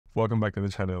Welcome back to the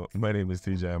channel. My name is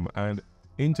CJam, and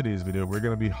in today's video we're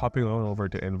going to be hopping on over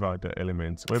to Envato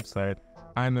Elements website,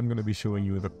 and I'm going to be showing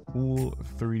you the cool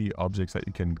 3D objects that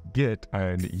you can get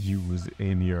and use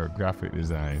in your graphic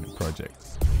design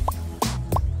projects.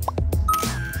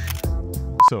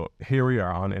 So here we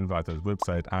are on Envato's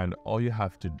website, and all you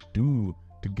have to do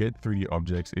to get 3D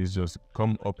objects is just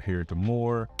come up here to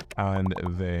more and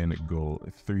then go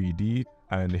 3D,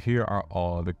 and here are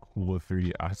all the cool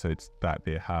 3D assets that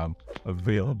they have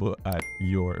available at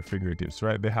your fingertips,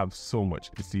 right? They have so much.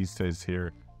 It says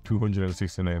here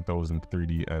 269,000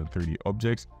 3D and 3D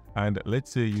objects, and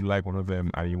let's say you like one of them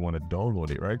and you want to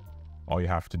download it, right? All you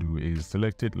have to do is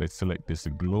select it. Let's select this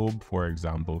globe, for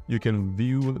example. You can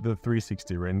view the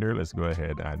 360 render. Let's go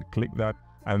ahead and click that,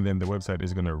 and then the website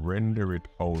is going to render it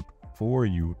out for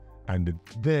you, and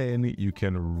then you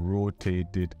can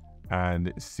rotate it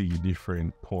and see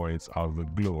different points of the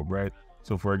globe, right?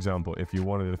 So for example, if you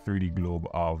wanted a 3D globe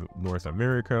of North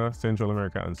America, Central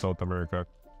America, and South America,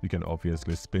 you can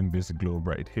obviously spin this globe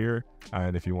right here.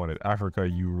 And if you wanted Africa,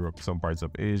 Europe, some parts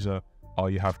of Asia, all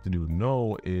you have to do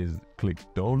now is click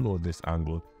download this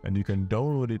angle, and you can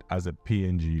download it as a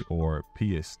PNG or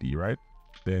PSD, right?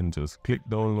 Then just click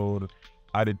download,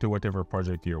 add it to whatever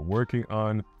project you're working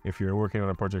on. If you're working on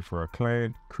a project for a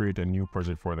client, create a new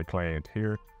project for the client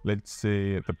here. Let's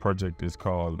say the project is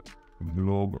called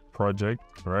Globe Project,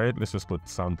 right? Let's just put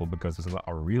sample because it's not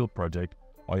a real project.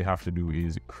 All you have to do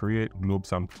is create Globe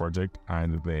Sample Project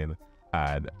and then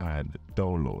add and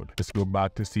download. Let's go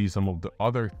back to see some of the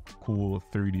other cool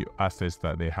 3D assets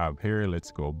that they have here.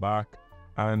 Let's go back.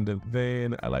 And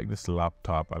then I like this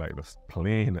laptop. I like this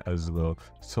plane as well.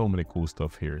 So many cool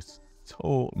stuff here.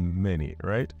 So many,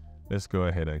 right? Let's go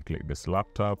ahead and click this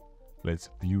laptop.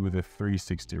 Let's view the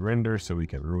 360 render so we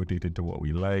can rotate it to what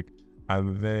we like.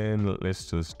 And then let's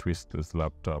just twist this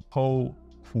laptop. How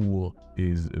cool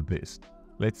is this?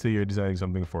 Let's say you're designing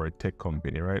something for a tech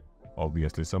company, right?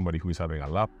 Obviously somebody who's having a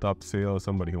laptop sale,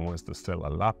 somebody who wants to sell a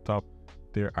laptop.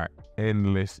 There are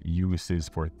endless uses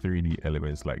for 3D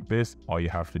elements like this. All you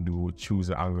have to do, choose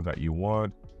the angle that you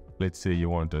want. Let's say you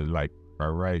want to like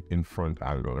a right in front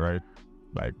angle, right?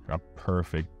 Like a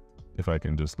perfect, if I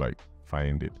can just like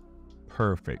find it,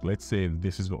 perfect. Let's say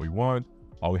this is what we want.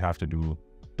 All we have to do,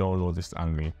 download this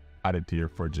angle, add it to your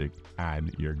project,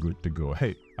 and you're good to go.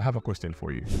 Hey, I have a question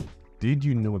for you. Did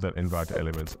you know that Envato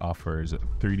Elements offers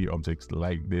 3D objects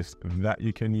like this that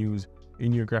you can use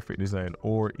in your graphic design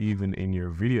or even in your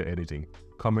video editing?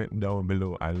 Comment down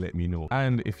below and let me know.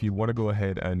 And if you want to go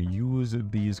ahead and use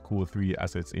these cool 3D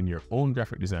assets in your own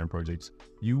graphic design projects,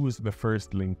 use the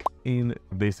first link in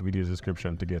this video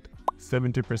description to get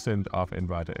 70% off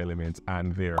Envato Elements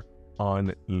and their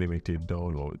unlimited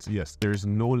downloads. Yes, there's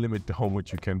no limit to how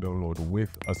much you can download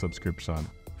with a subscription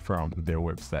from their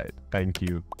website. Thank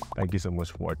you so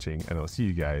much for watching, and I'll see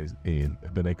you guys in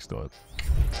the next one.